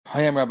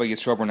Hi, I'm Rabbi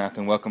Yisroel Bernath,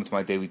 and welcome to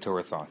my Daily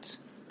Torah Thoughts.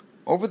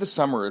 Over the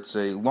summer, it's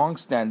a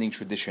long-standing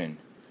tradition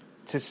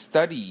to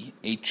study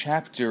a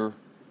chapter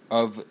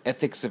of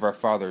Ethics of Our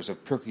Fathers,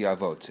 of Pirkei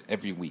Avot,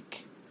 every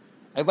week.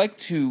 I'd like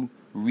to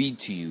read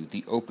to you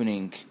the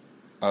opening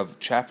of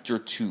Chapter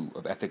 2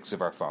 of Ethics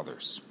of Our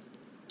Fathers.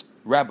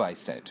 Rabbi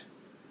said,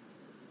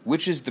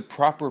 "Which is the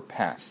proper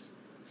path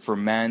for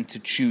man to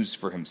choose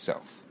for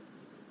himself?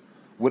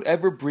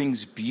 Whatever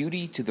brings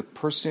beauty to the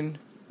person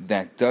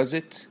that does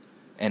it,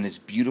 and is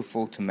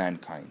beautiful to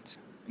mankind."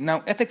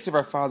 Now, Ethics of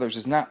Our Fathers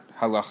is not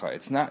halacha,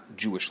 it's not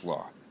Jewish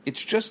law.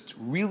 It's just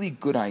really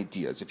good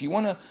ideas. If you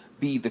want to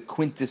be the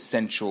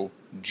quintessential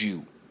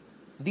Jew,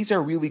 these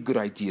are really good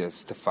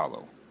ideas to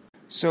follow.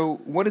 So,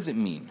 what does it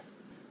mean?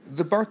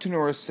 The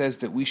Bartanura says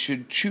that we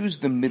should choose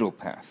the middle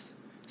path,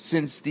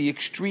 since the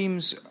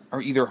extremes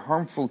are either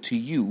harmful to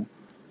you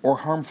or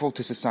harmful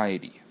to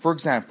society. For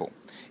example,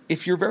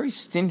 if you're very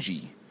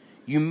stingy,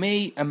 you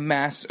may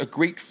amass a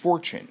great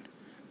fortune,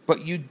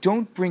 but you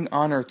don't bring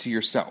honor to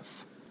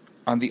yourself.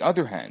 On the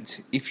other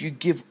hand, if you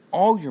give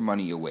all your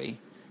money away,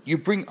 you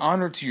bring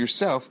honor to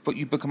yourself, but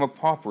you become a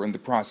pauper in the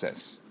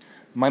process.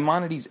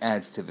 Maimonides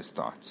adds to this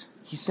thought.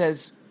 He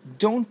says,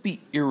 don't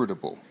be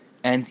irritable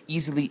and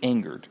easily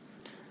angered.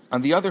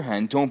 On the other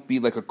hand, don't be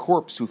like a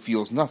corpse who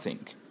feels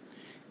nothing.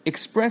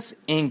 Express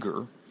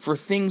anger for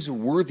things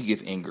worthy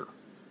of anger,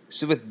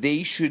 so that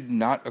they should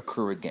not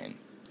occur again.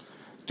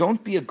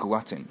 Don't be a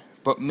glutton,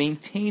 but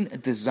maintain a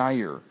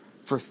desire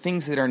for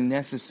things that are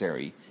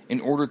necessary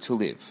in order to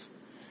live.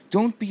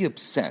 Don't be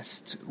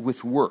obsessed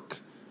with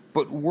work,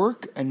 but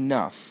work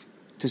enough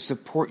to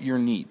support your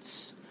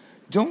needs.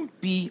 Don't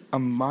be a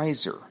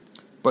miser,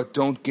 but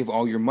don't give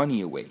all your money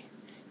away.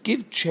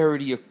 Give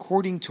charity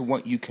according to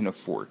what you can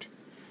afford.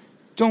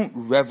 Don't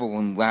revel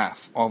and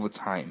laugh all the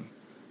time,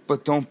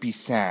 but don't be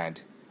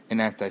sad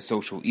and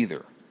antisocial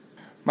either.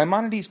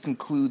 Maimonides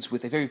concludes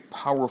with a very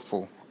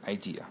powerful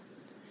idea.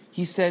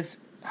 He says,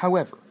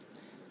 however,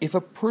 if a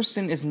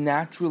person is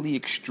naturally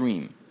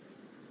extreme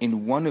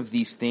in one of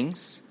these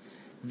things,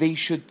 they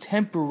should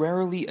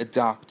temporarily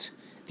adopt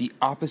the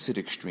opposite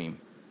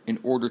extreme in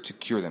order to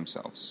cure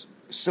themselves.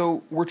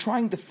 So we're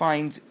trying to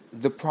find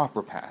the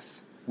proper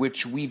path,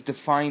 which we've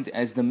defined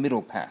as the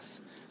middle path.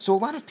 So a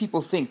lot of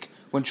people think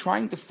when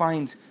trying to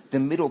find the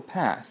middle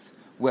path,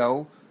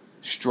 well,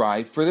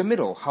 strive for the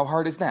middle. How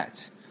hard is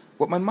that?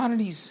 What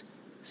Maimonides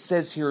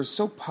says here is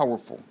so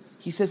powerful.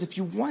 He says if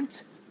you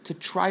want to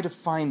try to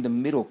find the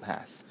middle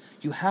path,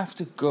 you have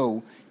to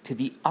go to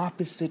the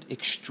opposite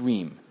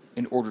extreme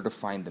in order to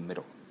find the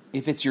middle.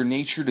 If it's your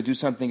nature to do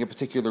something a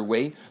particular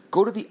way,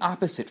 go to the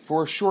opposite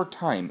for a short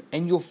time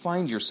and you'll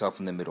find yourself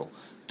in the middle.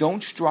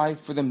 Don't strive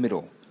for the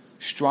middle.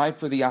 Strive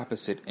for the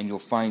opposite and you'll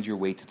find your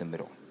way to the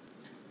middle.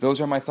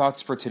 Those are my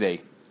thoughts for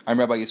today. I'm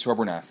Rabbi Yisroel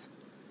Bernath.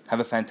 Have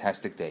a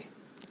fantastic day.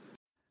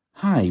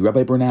 Hi,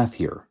 Rabbi Bernath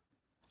here.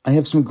 I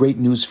have some great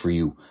news for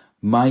you.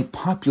 My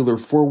popular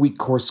 4-week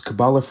course,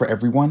 Kabbalah for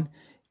Everyone,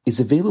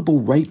 is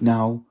available right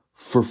now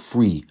for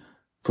free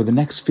for the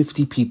next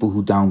 50 people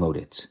who download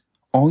it.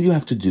 All you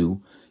have to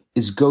do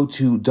is go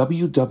to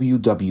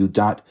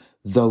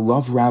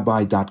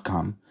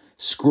www.theloverabbi.com,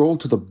 scroll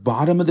to the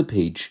bottom of the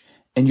page,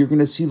 and you're going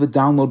to see the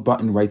download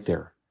button right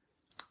there.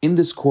 In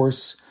this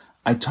course,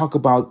 I talk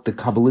about the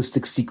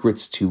Kabbalistic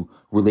secrets to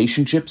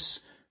relationships,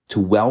 to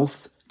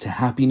wealth, to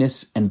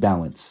happiness, and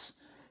balance.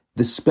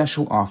 This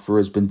special offer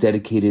has been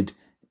dedicated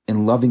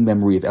in loving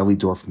memory of Ellie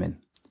Dorfman.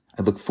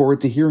 I look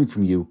forward to hearing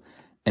from you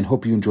and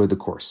hope you enjoy the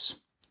course.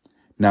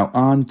 Now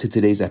on to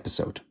today's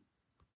episode.